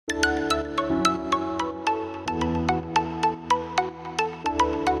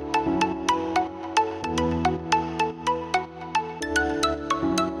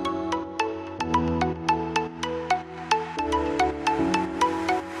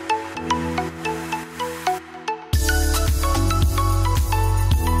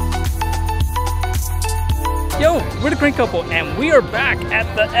Crank Couple, and we are back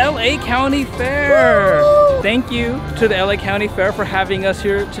at the LA County Fair. Woo! Thank you to the LA County Fair for having us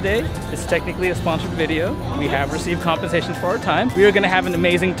here today. It's technically a sponsored video. We have received compensation for our time. We are going to have an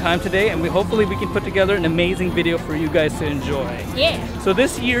amazing time today, and hopefully we can put together an amazing video for you guys to enjoy. Yeah. So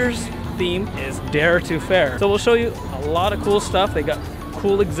this year's theme is Dare to Fair. So we'll show you a lot of cool stuff. They got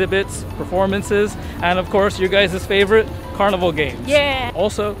cool exhibits, performances, and of course your guys' favorite, carnival games. Yeah.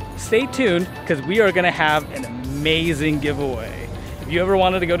 Also, stay tuned because we are gonna have an amazing giveaway. If you ever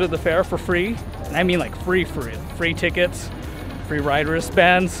wanted to go to the fair for free, and I mean like free tickets, free ride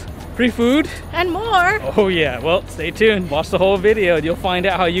wristbands, free food, and more. Oh yeah, well, stay tuned. Watch the whole video and you'll find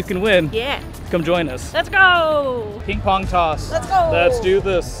out how you can win. Yeah. Come join us. Let's go. Ping pong toss. Let's go. Let's do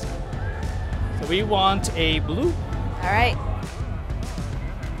this. So we want a blue. All right.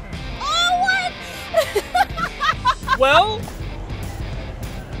 Well,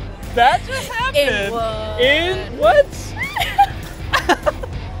 that just happened. In what?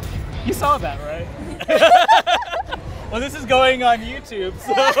 You saw that, right? Well, this is going on YouTube,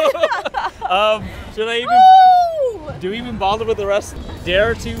 so should I even do we even bother with the rest?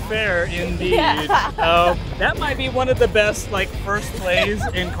 Dare to Fair, indeed. Yeah. That might be one of the best first plays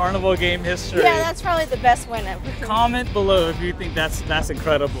in carnival game history. Yeah, that's probably the best one ever. Comment below if you think that's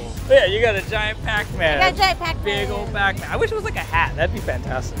incredible. But yeah, you got a giant Pac-Man. I got a giant Pac-Man. Big old Pac-Man. I wish it was like a hat. That'd be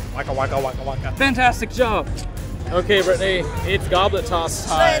fantastic. Waka waka waka waka. Fantastic job. Okay, Brittany, it's goblet toss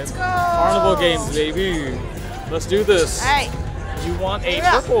time. Let's go. Carnival games, baby. Let's do this. All right. You want a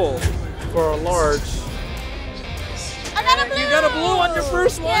purple for a large. I got a blue. You got a blue on your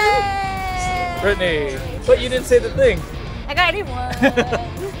first one? Yay. Brittany, but you didn't say the thing. I got a one.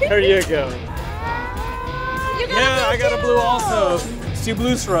 There you go. You got Yeah, I got a blue too. also. It's 2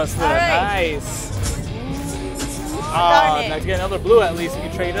 blues for us then. All right. Nice. Darn it. Now to get another blue at least. You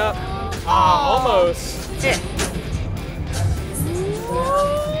can trade up. Almost. Yeah.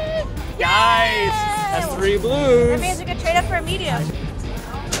 Nice. That's 3 blues. That means we could trade up for a medium.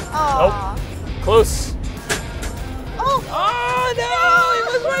 Nope. Close. Oh. Oh no! It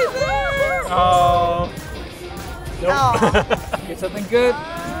was right there. Oh. Nope. Get something good.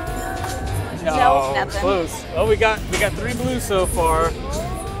 No, nothing. Close. Oh, we got 3 blues so far.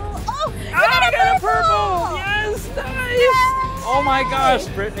 Oh, I got a purple. Yes, nice. Yes. Oh my gosh,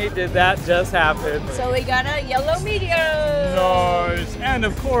 Brittany, did that just happen? So we got a yellow medium. Nice. And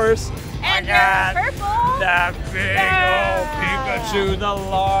of course, and I got purple. that big old Pikachu, the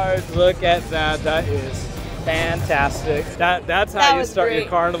large. Look at that. That is fantastic. That's how you start your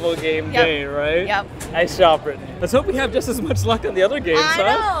carnival game day, right? Yep. Nice job, Brittany. Let's hope we have just as much luck on the other games, I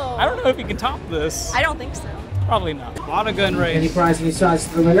know. I don't know if you can top this. I don't think so. Probably not. Auto gun race. Any prize, any size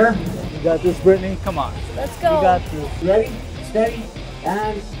to the winner? You got this, Brittany? Come on. Let's go. You got this. Ready, steady,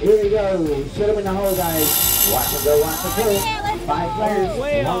 and here we go. Shoot them in the hole, guys. Watch them go, watch them go. 5 players,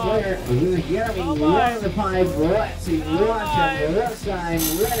 Way 1 off. player. Jeremy, one of the 5. Let's see, watch them. This time,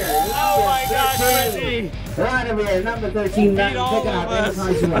 winner. Oh my gosh, Brittany. Right over here, number 13, Beat all picking of out any us.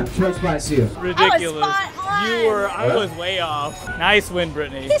 prize you want. Choice prize to you. Ridiculous. spot on. I was way off. Nice win,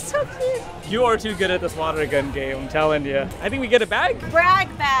 Brittany. He's so cute. You are too good at this water gun game, I'm telling you. I think we get a bag?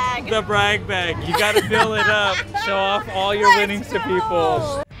 Brag bag. The brag bag. You gotta fill it up. Show off all your winnings to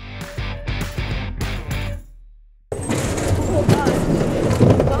people.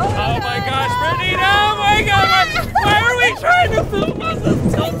 Oh my gosh, Brittany, oh my god! Why are we trying to film on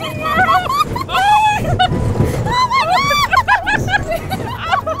this tilt-a-whirl? Oh my god!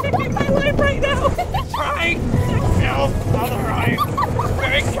 I'm taking my life right now. Trying to film on the ride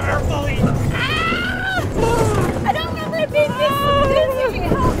very carefully. I don't remember it being this dizzy.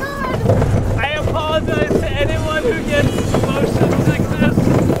 Oh god. I apologize to anyone who gets emotions like this.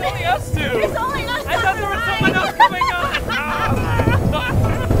 It's only us two. It's only us. I thought there was someone else coming on.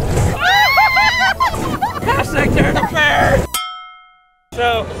 Hashtag Dare to Fair.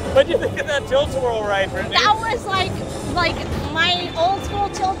 So, what do you think of that tilt-a-whirl ride, Brittany? That was like my old school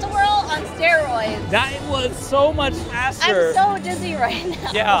tilt-a-whirl on steroids. That was so much faster. I'm so dizzy right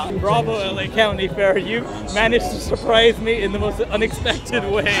now. Yeah, bravo LA County Fair. You managed to surprise me in the most unexpected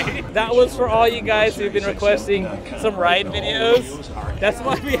way. That was for all you guys who've been requesting some ride videos. That's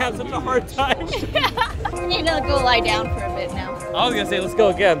why we have such a hard time. We need to go lie down for a bit now. I was gonna say, let's go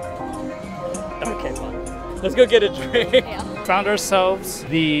again. Okay, fine. Let's go get a drink. Yeah. Found ourselves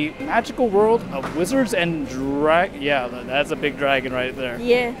the magical world of wizards and yeah, that's a big dragon right there.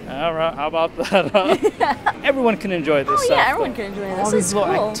 Yeah. All right, how about that? Everyone can enjoy this stuff. Yeah, everyone can enjoy this. All these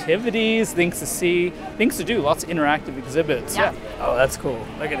little activities, things to see, things to do, lots of interactive exhibits. Yeah. Oh, that's cool.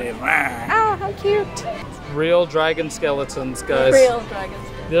 Look at him. Oh, how cute. Real dragon skeletons, guys. Real dragon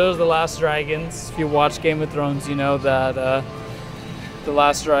skeletons. Those are the last dragons. If you watch Game of Thrones, you know that the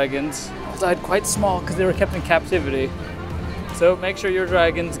last dragons died quite small because they were kept in captivity. So make sure your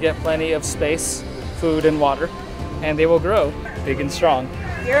dragons get plenty of space, food, and water, and they will grow big and strong.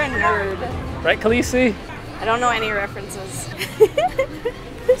 You're a nerd. Right, Khaleesi? I don't know any references.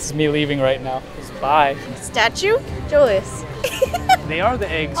 This is me leaving right now. Bye. Statue? Julius. They are the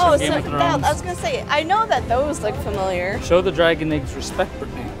eggs Oh, from Game so of Thrones. I was gonna say, I know that those look familiar. Show the dragon eggs respect,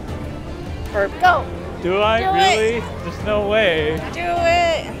 Brittany. Or go. Do I? Do really? There's no way. Do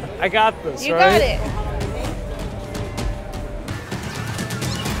it. I got this, You right? got it.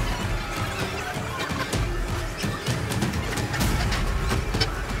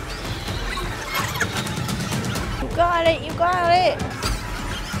 You got it. You got it.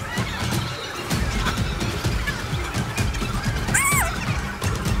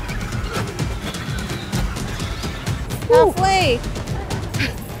 Halfway.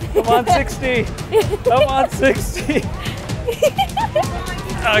 I'm on 60. I'm on 60.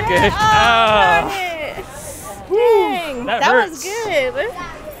 Okay. Got Ah. it. Dang. That That hurts. was good.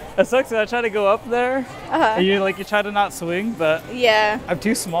 It sucks that I try to go up there, and you try to not swing, but Yeah. I'm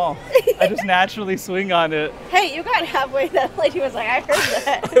too small. I just naturally swing on it. Hey, you got halfway. That lady was like, I heard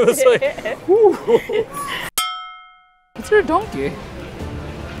that. It was like, whoo. Is there a donkey?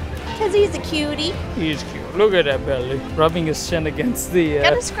 Because he's a cutie. He's cute. Look at that belly. Rubbing his chin against the...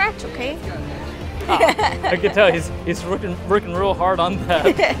 Got a scratch, okay? I can tell he's working real hard on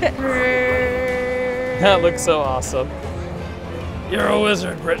that. That looks so awesome. You're a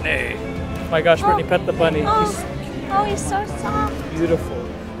wizard, Brittany. My gosh, Brittany, pet the bunny. Oh, he's so soft. Beautiful.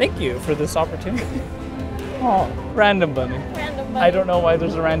 Thank you for this opportunity. Oh, random bunny. Random bunny. I don't know why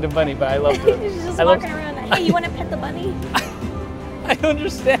there's a random bunny, but I loved it. He's just I walking around. Hey, you want to pet the bunny? I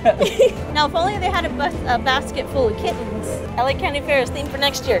understand. Now, if only they had a basket full of kittens. LA County Fair's theme for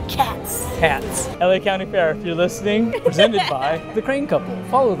next year, cats. Cats. LA County Fair, if you're listening, presented by the Crane Couple.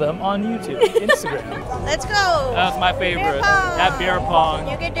 Follow them on YouTube, Instagram. Let's go. That's my favorite. Beer pong. That beer pong.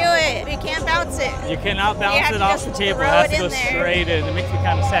 You can do it, but you can't bounce it. You cannot bounce have it to off just the table. It throw has it to go in there. straight in. It makes me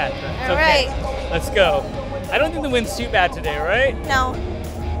kind of sad, but it's All okay. right. Let's go. I don't think the wind's too bad today, right? No.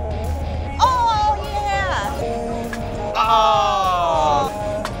 Oh, yeah. Oh.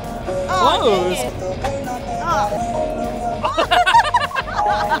 Oh, Close. dang it. Oh.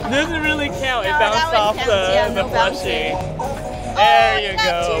 Doesn't really count. It No, bounced that off one the, counts. Yeah, the no plushie. bouncing. There you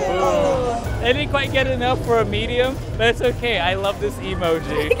got go. two. Boom. I didn't quite get enough for a medium, but it's okay. I love this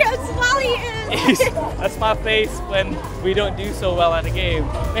emoji. Look how small he is. That's my face when we don't do so well at a game.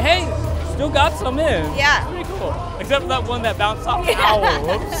 But hey, still got some in. Yeah. Pretty cool. Except for that one that bounced off. Yeah. Ow,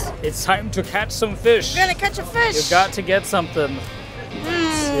 whoops. It's time to catch some fish. We're gonna catch a fish. You got to get something.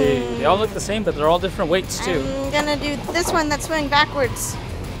 Let's see. They all look the same, but they're all different weights too. I'm gonna do this one that's swinging backwards.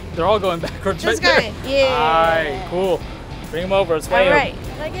 They're all going backwards This right guy. there. Yeah. Alright, cool. Bring them over. Let's weigh All right.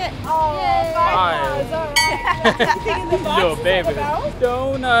 them. Like it. Hi. Yo, baby.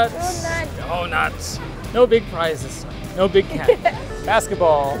 Donuts. Donuts. No big prizes. No big cat.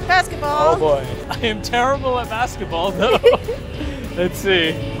 Basketball. Basketball. Oh boy. I am terrible at basketball though. Let's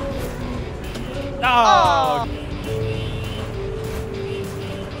see. Oh.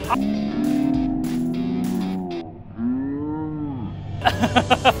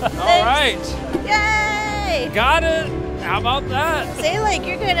 All right. Yay! Got it. How about that? Say like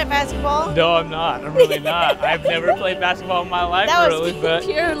you're good at basketball. No, I'm not. I'm really not. I've never played basketball in my life, That really, was but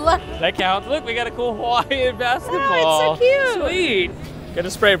pure luck. that counts. Look, we got a cool Hawaiian basketball. Oh, it's so cute. Sweet. Get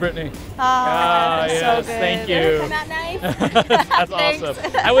a spray, Brittany. Ah, yes, so good. thank you. Come out knife. That's Thanks.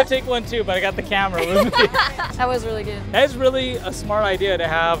 awesome. I would take one too, but I got the camera with me. That was really good. That's really a smart idea to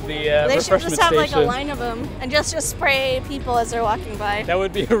have the They should refreshment just have like station. a line of them and just spray people as they're walking by. That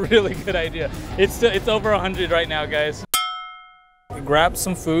would be a really good idea. It's over 100 right now, guys. Grab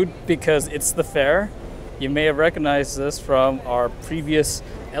some food because it's the fair. You may have recognized this from our previous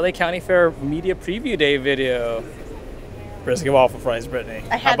LA County Fair Media Preview Day video. Brisket waffle fries, Brittany.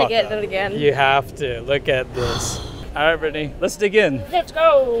 I had to get it again. You have to. Look at this. All right, Brittany, let's dig in. Let's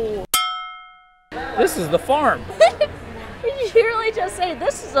go. This is the farm. Did you really just say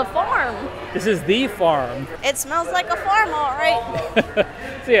this is a farm? This is the farm. It smells like a farm, all right.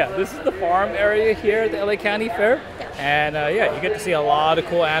 So yeah, this is the farm area here at the LA County Fair. And yeah, you get to see a lot of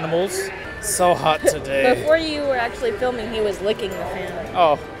cool animals. So hot today. Before you were actually filming, he was licking the fan.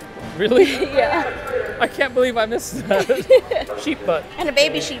 Oh, really? Yeah. I can't believe I missed that. Sheep butt. And a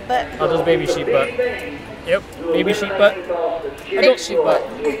baby sheep butt. Oh, there's baby sheep butt. Yep, baby sheep butt. Adult sheep butt.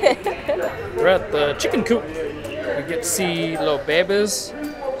 We're at the chicken coop. We get to see little babies.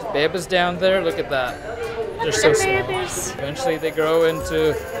 There's babies down there. Look at that. They're so small. Eventually they grow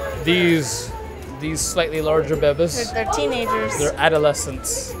into these slightly larger bebes. They're teenagers. They're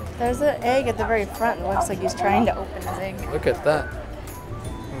adolescents. There's an egg at the very front. It looks like he's trying to open his egg. Look at that.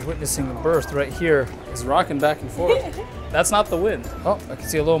 We're witnessing a birth right here. It's rocking back and forth. That's not the wind. Oh, I can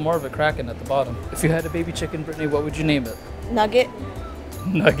see a little more of it cracking at the bottom. If you had a baby chicken, Brittany, what would you name it? Nugget.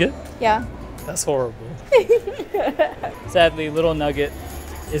 Nugget? Yeah. That's horrible. Sadly, little Nugget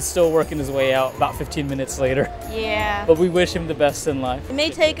is still working his way out about 15 minutes later. Yeah. But we wish him the best in life. It may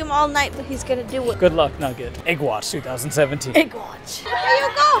take him all night, but he's gonna do it. Good luck, Nugget. Egg Watch 2017. Egg watch. There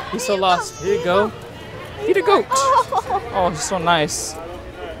you go. He's so lost. Here you go. Eat a goat. Oh, he's so nice.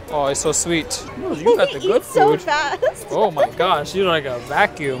 Oh, he's so sweet. Oh, you got the good so food. fast. Oh my gosh, you're like a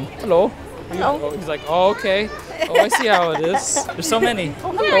vacuum. Hello. Hello. Oh, he's like, oh, okay. Oh, I see how it is. There's so many.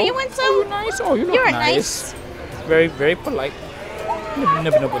 Oh, Here, you want some? Oh, nice. Oh, you look You're nice. Very, very polite. Nibba,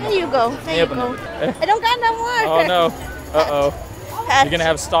 nibba, nibba, There you go. There you go. I don't got no more. Oh no. Uh-oh. Pass. You're gonna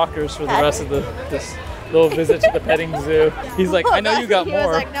have stalkers for the rest of this little visit to the petting zoo. He's like, I know you got He more.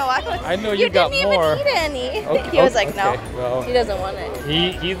 was like, no, I know you got didn't more. even eat any. Okay, He was like, okay, no. well. He doesn't want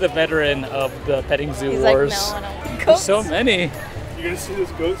it. He's the veteran of the petting zoo He's wars. like, no, I don't want There's so many. You guys see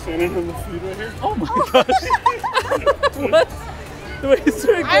this goat standing on the feed right here? Oh my gosh. What? The way he's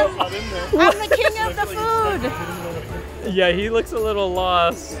throwing I'm Not in there. the king of the food. Yeah, he looks a little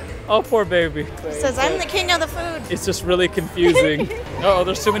lost. Oh, poor baby. He says, I'm the king of the food. It's just really confusing. Oh,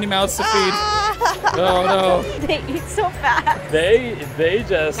 there's too many mouths to feed. Oh no. They eat so fast. They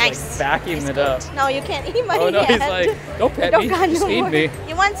just Nice. like backing it up. No, you can't eat my Oh no, he's hand. like, don't pet Don't me, got just no feed more. me.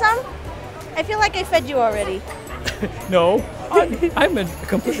 You want some? I feel like I fed you already. No, I'm a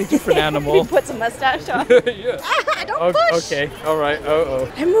completely different He animal. puts a mustache on. Yeah. Don't push. Okay, all right.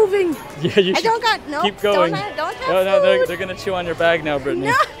 Oh. I'm moving. Yeah, you I should don't got no. keep going. Don't have No, food. they're gonna chew on your bag now, Brittany.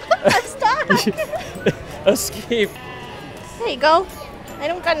 No, I'm stuck. Escape. There you go. I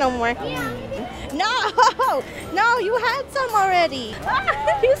don't got no more. No, you had some already.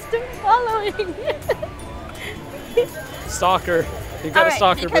 You're still following. Stalker. You got a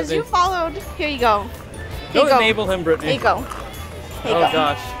stalker, because Brittany. you followed. Here you go. Don't enable him, Brittany. Here you go. Here you Oh go.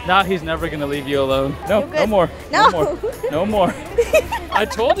 gosh. Now he's never gonna leave you alone. No, You're no good. more. No. No more. I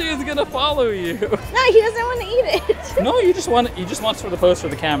told you he's gonna follow you. No, he doesn't want to eat it. No, you just wants for the post for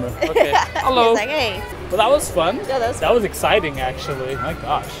the camera. Okay. Hello. He's like, hey. Well, that was fun. Yeah, that was That was exciting, actually. My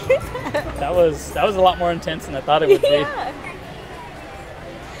gosh. that was a lot more intense than I thought it would be. Yeah.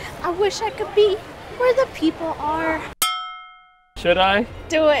 I wish I could be where the people are. Should I?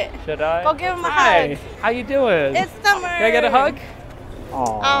 Do it. Should I? Go give him a Hi. hug. How you doing? It's summer. Can I get a hug?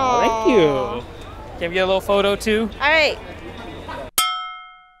 Oh, Aw. thank you. Can we get a little photo too? All right.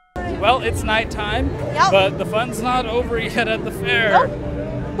 Well, it's nighttime, Yep. but the fun's not over yet at the fair.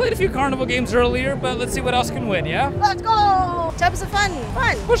 Played a few carnival games earlier, but let's see what else can win, yeah? Let's go. Tubs of fun.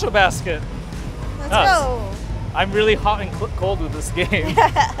 Bushel basket. Let's Us. go. I'm really hot and cold with this game.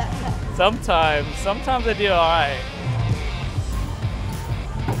 Sometimes I do all right.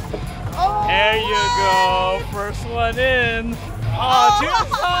 Oh, There you go, first one in. Oh,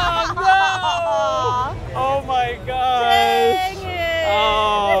 two songs, no! Oh my gosh. Dang it.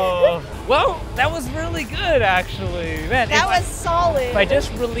 Oh, well, that was really good actually. Man, That was solid. if I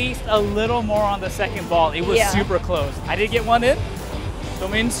just released a little more on the second ball, it was Yeah. super close. I did get one in, so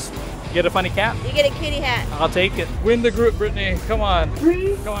it means you get a funny cat. You get a kitty hat. I'll take it. Win the group, Brittany. Come on.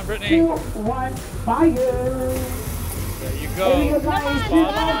 3, Come on, Brittany. 2, 1, fire! There you Here you go. go, guys. Come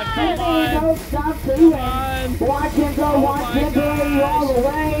on, come on. Don't stop to Come win. on. Watch him go, watch him go all the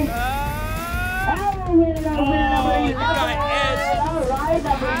way. Ah. Oh, winner, Oh, you got edged. all right,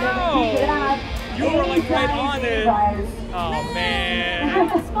 number Ow. 7, keep it on. You were like right on it. Oh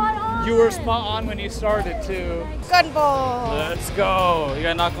man. You were spot on when you started too. Good ball. Let's go. You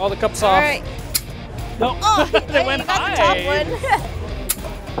gotta knock all the cups All off. right. No. Oh, they went you got high. the top one.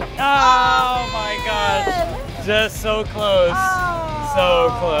 Oh my gosh. Just so close. Oh. So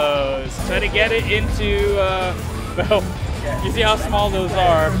close. Try to get it into, well, you see how small those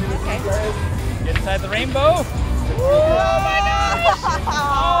are. Okay. Get inside the rainbow. Oh my gosh.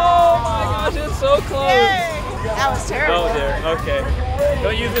 Oh my gosh, it's so close. That was terrible. Oh dear, okay.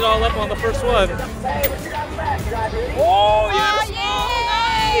 Don't use it all up on the first one. Oh, yes!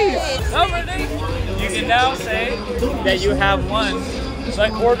 Oh, nice! You can now say that you have won the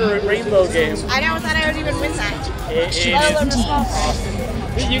quarter rainbow game. I never thought I would even win that. It I love the is small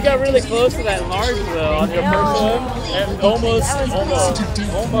awesome. You got really close to that large though on your first one. And almost.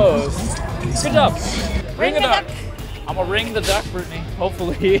 Good job. Ring a duck. I'm gonna ring the duck, Brittany,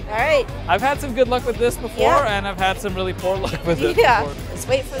 hopefully. All right. I've had some good luck with this before, Yeah. and I've had some really poor luck with it Yeah. before. Let's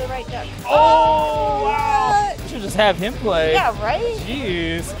wait for the right duck. Oh, wow. We should just have him play. Yeah, right?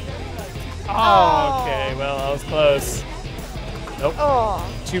 Jeez. Oh, okay. Well, that was close. Nope.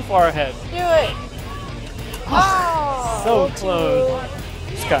 Oh, Too far ahead. do it. Oh, So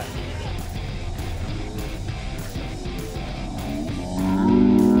close. Scott.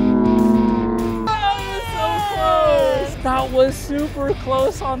 That was super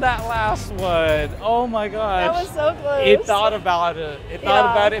close on that last one. Oh my gosh. That was so close. It thought about it. It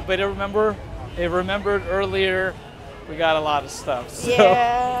thought about it, but it remembered earlier. We got a lot of stuff. So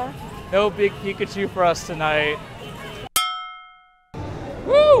Yeah. no big Pikachu for us tonight.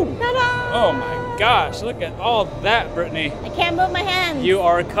 Woo! Ta-da! Oh my gosh, look at all that, Brittany. I can't move my hands. You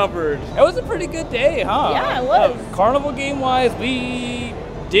are covered. It was a pretty good day, huh? Yeah, it was. Carnival game-wise, we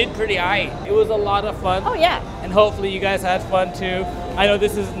did pretty aight. It was a lot of fun. Oh yeah. And hopefully you guys had fun too. I know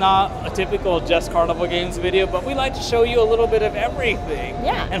this is not a typical just Carnival Games video, but we like to show you a little bit of everything.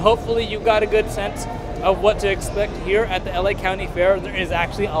 Yeah. And hopefully you got a good sense of what to expect here at the LA County Fair. There is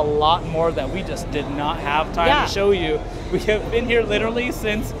actually a lot more that we just did not have time to show you. We have been here literally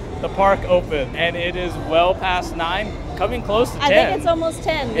since the park opened, and it is well past 9, coming close to 10. I think it's almost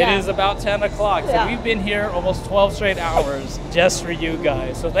 10. It is about 10 o'clock, so we've been here almost 12 straight hours just for you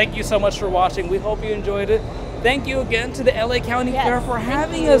guys. So thank you so much for watching. We hope you enjoyed it. Thank you again to the LA County Fair for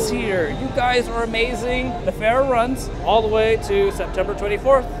having us here. You guys are amazing. The fair runs all the way to September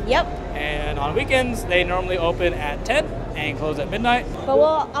 24th. Yep. And on weekends, they normally open at 10 and close at midnight. But we'll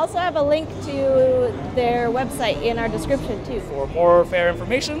also have a link to their website in our description too. For more fair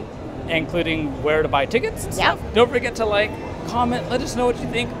information, including where to buy tickets and stuff. Don't forget to like, comment, let us know what you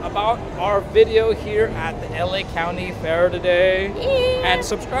think about our video here at the LA County Fair today. Yeah. And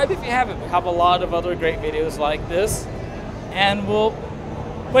subscribe if you haven't. We have a lot of other great videos like this. And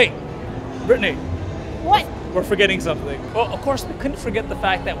wait, Brittany. What? We're forgetting something. Well, of course, we couldn't forget the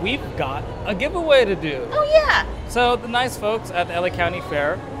fact that we've got a giveaway to do. Oh yeah. So the nice folks at the LA County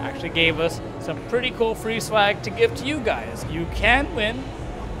Fair actually gave us some pretty cool free swag to give to you guys. You can win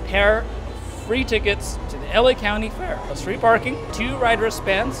a pair of free tickets to the LA County Fair. Plus free parking, 2 ride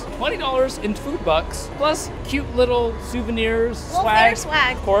wristbands, $20 in food bucks, plus cute little souvenirs, fair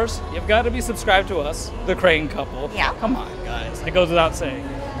swag. Of course, you've got to be subscribed to us, the Crane couple. Yeah. Come on, guys. It goes without saying.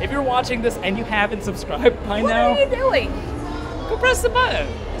 If you're watching this and you haven't subscribed by now, What are you doing? go press the button.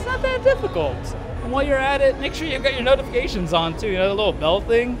 It's not that difficult. And while you're at it, make sure you've got your notifications on too. You know, the little bell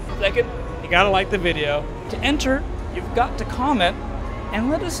thing. Second, you gotta like the video. To enter, you've got to comment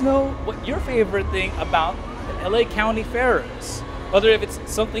and let us know what your favorite thing about the LA County Fair is. Whether if it's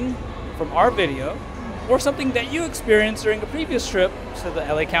something from our video or something that you experienced during a previous trip to the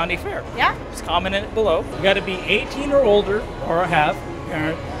LA County Fair. Yeah. Just comment it below. You gotta be 18 or older or have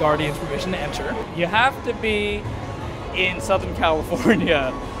parent guardian's permission to enter. You have to be in Southern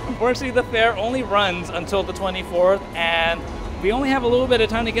California. Unfortunately, the fair only runs until the 24th, and we only have a little bit of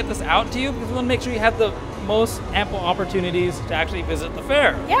time to get this out to you because we want to make sure you have the most ample opportunities to actually visit the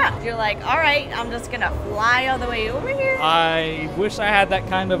fair. Yeah. You're like, all right, I'm just gonna fly all the way over here. I wish I had that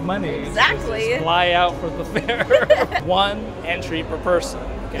kind of money. Exactly. Just fly out for the fair. 1 entry per person.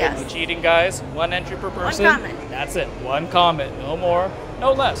 Okay, Yes. no cheating, guys. 1 entry per person. comment. That's it. 1 comment. No more,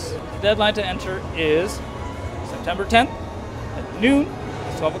 no less. The deadline to enter is September 10th at noon,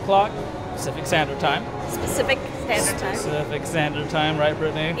 12 o'clock Pacific Standard Time. Specific standard time. Pacific Standard Time, right,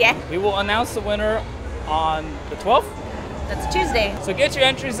 Brittany? Yeah. We will announce the winner on the 12th. That's Tuesday. So get your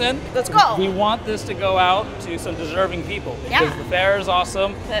entries in. Let's go. We want this to go out to some deserving people because Yeah. the fair is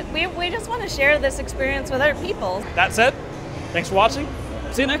awesome. But we just want to share this experience with other people. That said, thanks for watching.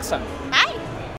 See you next time.